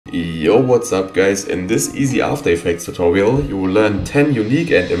Yo, what's up guys? In this easy After Effects tutorial you will learn 10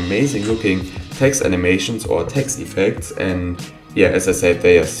 unique and amazing looking text animations or text effects, and yeah, as I said,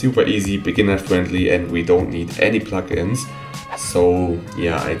 they are super easy, beginner friendly, and we don't need any plugins. So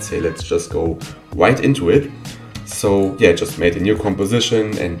yeah, I'd say let's just go right into it. So yeah, just made a new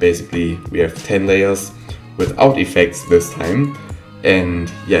composition and basically we have 10 layers without effects this time. And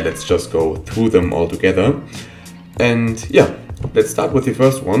yeah, let's just go through them all together. And yeah, let's start with the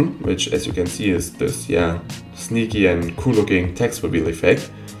first one, which as you can see is this sneaky and cool looking text reveal effect.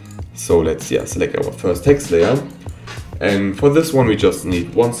 So let's select our first text layer. And for this one we just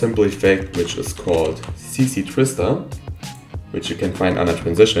need one simple effect, which is called CC Twister, which you can find under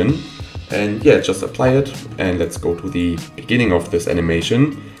transition. And yeah, just apply it, and let's go to the beginning of this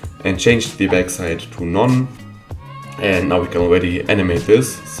animation and change the backside to none. And now we can already animate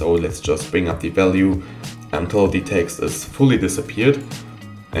this, so let's just bring up the value until the text is fully disappeared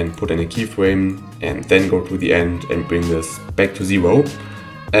and put in a keyframe, and then go to the end and bring this back to 0.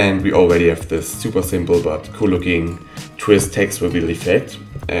 And we already have this super simple but cool looking twist text reveal effect.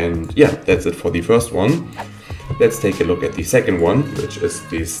 And yeah, that's it for the first one. Let's take a look at the second one, which is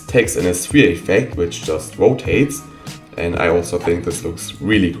this text in a sphere effect, which just rotates. And I also think this looks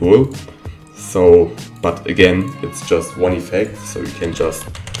really cool. So, but again, it's just one effect, so you can just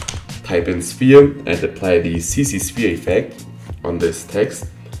type in sphere and apply the CC sphere effect on this text.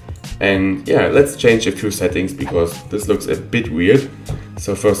 And yeah, let's change a few settings because this looks a bit weird.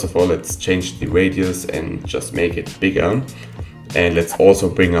 So first of all, let's change the radius and just make it bigger. And let's also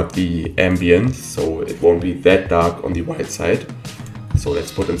bring up the ambience so it won't be that dark on the white side. So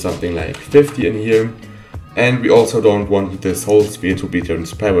let's put in something like 50 in here. And we also don't want this whole sphere to be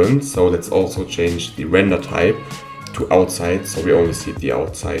transparent, so let's also change the render type to outside, so we only see the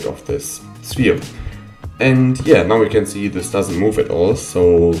outside of this sphere. And yeah, now we can see this doesn't move at all,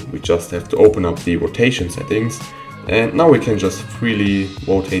 so we just have to open up the rotation settings. And now we can just freely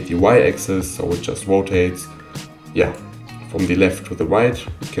rotate the y-axis, so it just rotates, from the left to the right.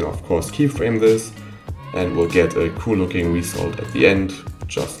 We can of course keyframe this, and we'll get a cool looking result at the end,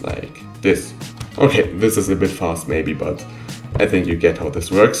 just like this. Okay, this is a bit fast maybe, but I think you get how this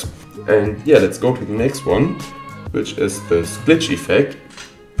works. And yeah, let's go to the next one, which is this glitch effect.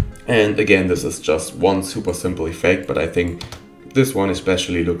 And again, this is just one super simple effect, but I think this one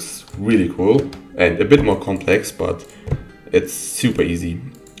especially looks really cool and a bit more complex, but it's super easy.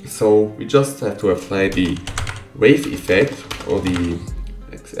 So we just have to apply the wave effect, or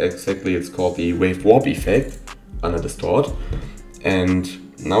exactly it's called the wave warp effect under distort. And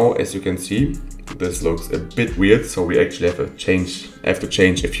now, as you can see, this looks a bit weird, so we actually have to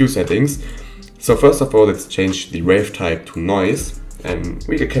change a few settings. So first of all, let's change the wave type to noise, and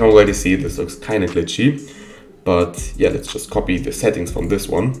we can already see this looks kind of glitchy. But yeah, let's just copy the settings from this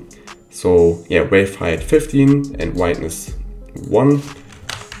one. So yeah, wave height 15 and whiteness 1.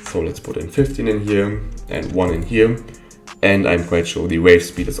 So let's put in 15 in here and 1 in here. And I'm quite sure the wave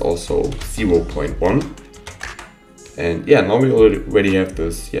speed is also 0.1. And yeah, now we already have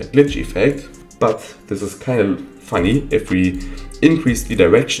this glitch effect. But this is kind of funny. If we increase the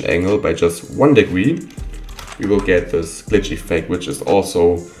direction angle by just 1 degree, we will get this glitch effect, which is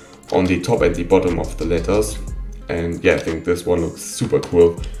also on the top and the bottom of the letters. And yeah, I think this one looks super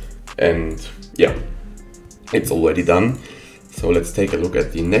cool. And yeah, it's already done. So let's take a look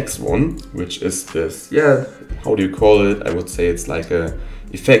at the next one, which is this, how do you call it? I would say it's like a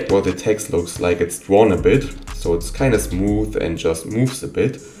effect where the text looks like it's drawn a bit. So it's kind of smooth and just moves a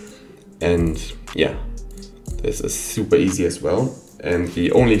bit. And yeah, this is super easy as well. And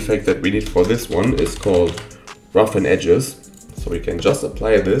the only effect that we need for this one is called Roughen Edges. So we can just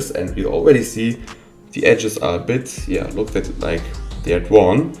apply this, and we already see the edges are a bit, look at it like they are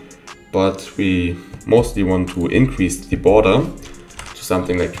drawn. But we mostly want to increase the border to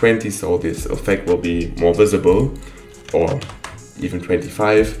something like 20, so this effect will be more visible, or even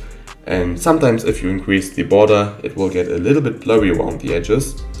 25. And sometimes if you increase the border, it will get a little bit blurry around the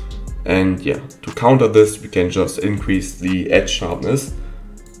edges. And yeah, to counter this, we can just increase the edge sharpness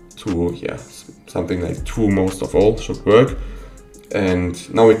to something like 2 most of all should work.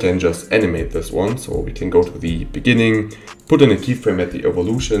 And now we can just animate this one. So we can go to the beginning, put in a keyframe at the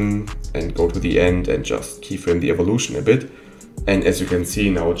evolution, and go to the end and just keyframe the evolution a bit. And as you can see,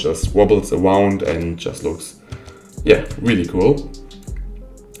 now it just wobbles around and just looks really cool.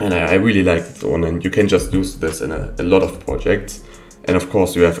 And I really like this one, and you can just use this in a lot of projects. And of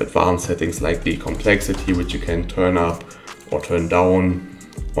course you have advanced settings like the complexity, which you can turn up or turn down,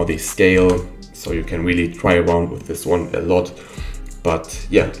 or the scale, so you can really try around with this one a lot. But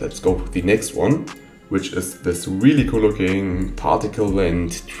yeah, let's go to the next one, which is this really cool looking particle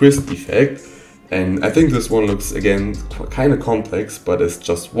and twist effect. And I think this one looks, again, kind of complex, but it's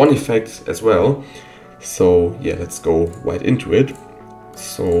just one effect as well. So yeah, let's go right into it.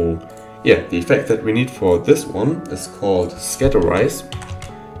 So yeah, the effect that we need for this one is called Scatterize.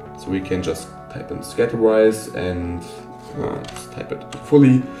 So we can just type in Scatterize and just type it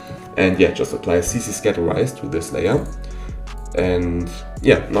fully. And yeah, just apply CC Scatterize to this layer. And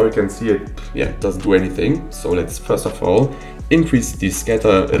yeah, now you can see it, yeah, it doesn't do anything. So let's first of all increase the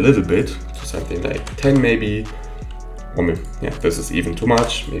scatter a little bit to something like 10 maybe. Or maybe, yeah, this is even too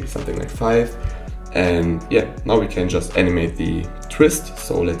much, maybe something like 5. And yeah, now we can just animate the twist.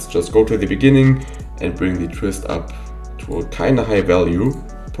 So let's just go to the beginning and bring the twist up to a kind of high value.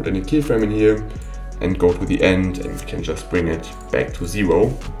 Put in a keyframe in here and go to the end, and we can just bring it back to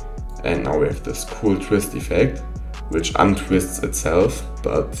 0. And now we have this cool twist effect, which untwists itself.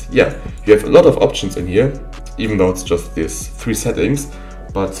 But yeah, you have a lot of options in here, even though it's just these 3 settings.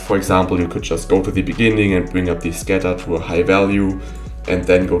 But for example, you could just go to the beginning and bring up the scatter to a high value, and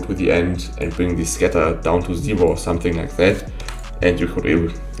then go to the end and bring the scatter down to 0 or something like that. And you could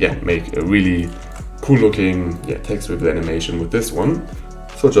make a really cool looking text reveal animation with this one.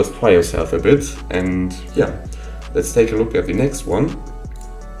 So just try yourself a bit. And yeah, let's take a look at the next one,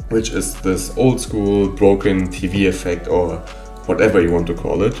 which is this old school broken TV effect, or whatever you want to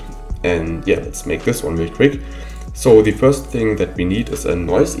call it. And yeah, let's make this one real quick. So the first thing that we need is a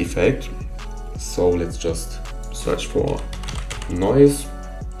noise effect. So let's just search for noise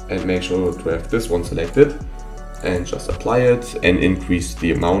and make sure to have this one selected, and just apply it and increase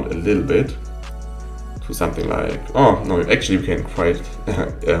the amount a little bit to something like, oh no, actually we can quite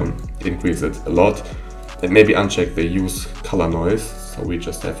increase it a lot, and maybe uncheck the use color noise, so we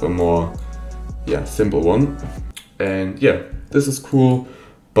just have a more simple one. And yeah, this is cool.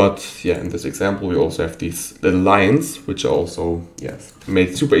 But yeah, in this example we also have these little lines, which are also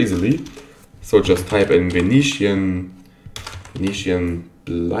made super easily. So just type in Venetian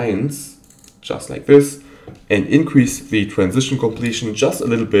lines, just like this, and increase the transition completion just a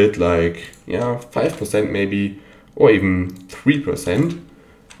little bit, like 5% maybe, or even 3%,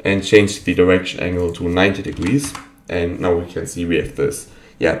 and change the direction angle to 90 degrees. And now we can see we have this,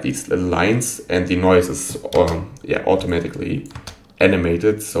 these little lines, and the noise is automatically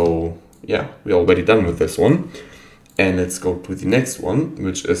animated. So yeah, we're already done with this one. And let's go to the next one,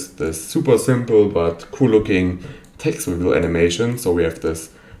 which is the super simple but cool looking text reveal animation. So we have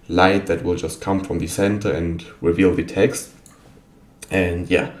this light that will just come from the center and reveal the text. And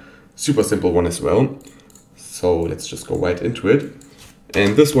yeah, super simple one as well. So let's just go right into it.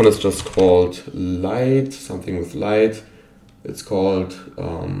 And this one is just called light, something with light. It's called,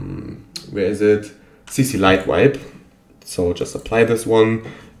 where is it? CC Light Wipe. So just apply this one,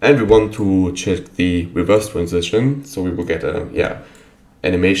 and we want to check the reverse transition. So we will get a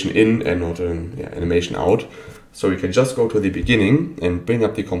animation in and not an animation out. So we can just go to the beginning and bring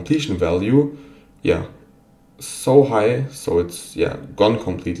up the completion value, so high, so it's gone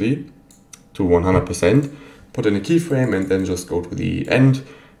completely to 100%. Put in a keyframe and then just go to the end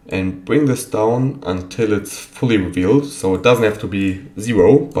and bring this down until it's fully revealed. So it doesn't have to be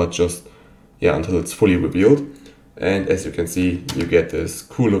 0, but just until it's fully revealed. And as you can see, you get this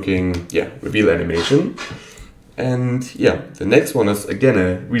cool looking reveal animation. And the next one is again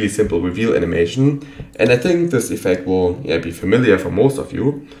a really simple reveal animation, and I think this effect will be familiar for most of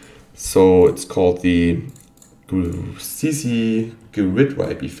you. So it's called the CC Grid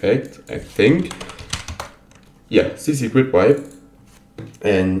Wipe effect, I think. CC Grid Wipe.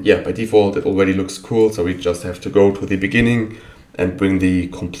 And by default it already looks cool, so we just have to go to the beginning and bring the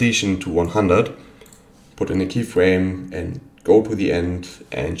completion to 100. Put in a keyframe and go to the end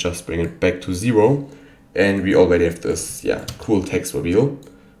and just bring it back to 0. And we already have this cool text reveal,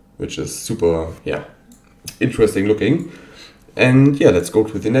 which is super interesting looking. And let's go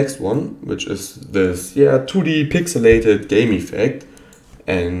to the next one, which is this 2D pixelated game effect.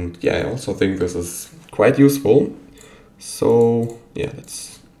 And I also think this is quite useful. So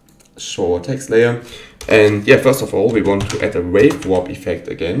let's show our text layer. And first of all, we want to add a wave warp effect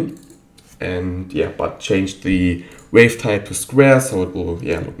again. And but change the wave type to square, so it will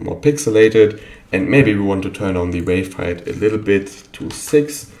look more pixelated. And maybe we want to turn on the wave height a little bit to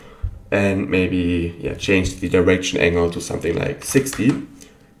 6, and maybe change the direction angle to something like 60,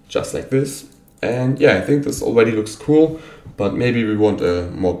 just like this. And I think this already looks cool, but maybe we want a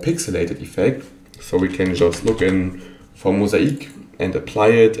more pixelated effect. So we can just look in for Mosaic and apply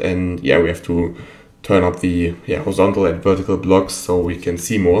it, and we have to turn up the horizontal and vertical blocks so we can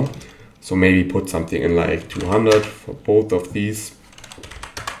see more. So maybe put something in like 200 for both of these.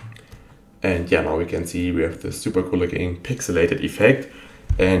 And yeah, now we can see we have this super cool looking pixelated effect.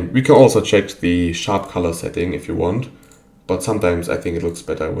 And we can also check the sharp color setting if you want. But sometimes I think it looks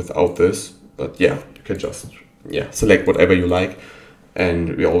better without this. But yeah, you can just select whatever you like.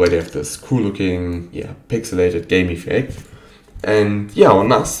 And we already have this cool looking pixelated game effect. And yeah, our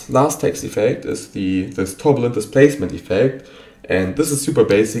last text effect is this turbulent displacement effect. And this is super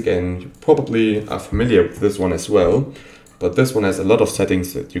basic, and you probably are familiar with this one as well. But this one has a lot of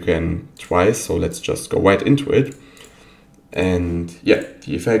settings that you can try, so let's just go right into it. And yeah,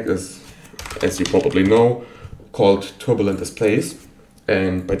 the effect is, as you probably know, called Turbulent Displace.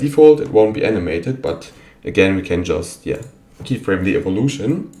 And by default it won't be animated, but again we can just keyframe the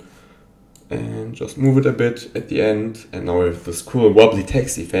evolution and just move it a bit at the end. And now we have this cool wobbly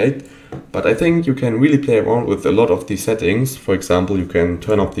text effect. But I think you can really play around with a lot of these settings. For example, you can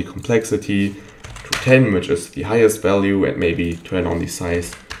turn up the complexity to 10, which is the highest value, and maybe turn on the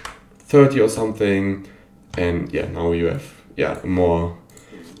size 30 or something. And yeah, now you have a more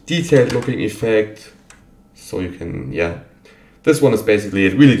detailed looking effect. So you can, this one is basically,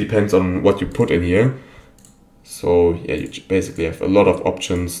 it really depends on what you put in here. So yeah, you basically have a lot of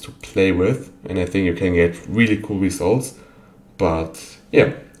options to play with, and I think you can get really cool results. But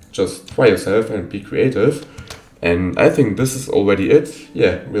yeah, just try yourself and be creative. And I think this is already it.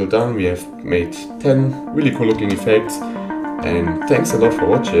 Yeah, we're done. We have made 10 really cool looking effects. And thanks a lot for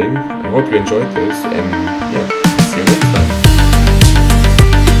watching. I hope you enjoyed this. And yeah,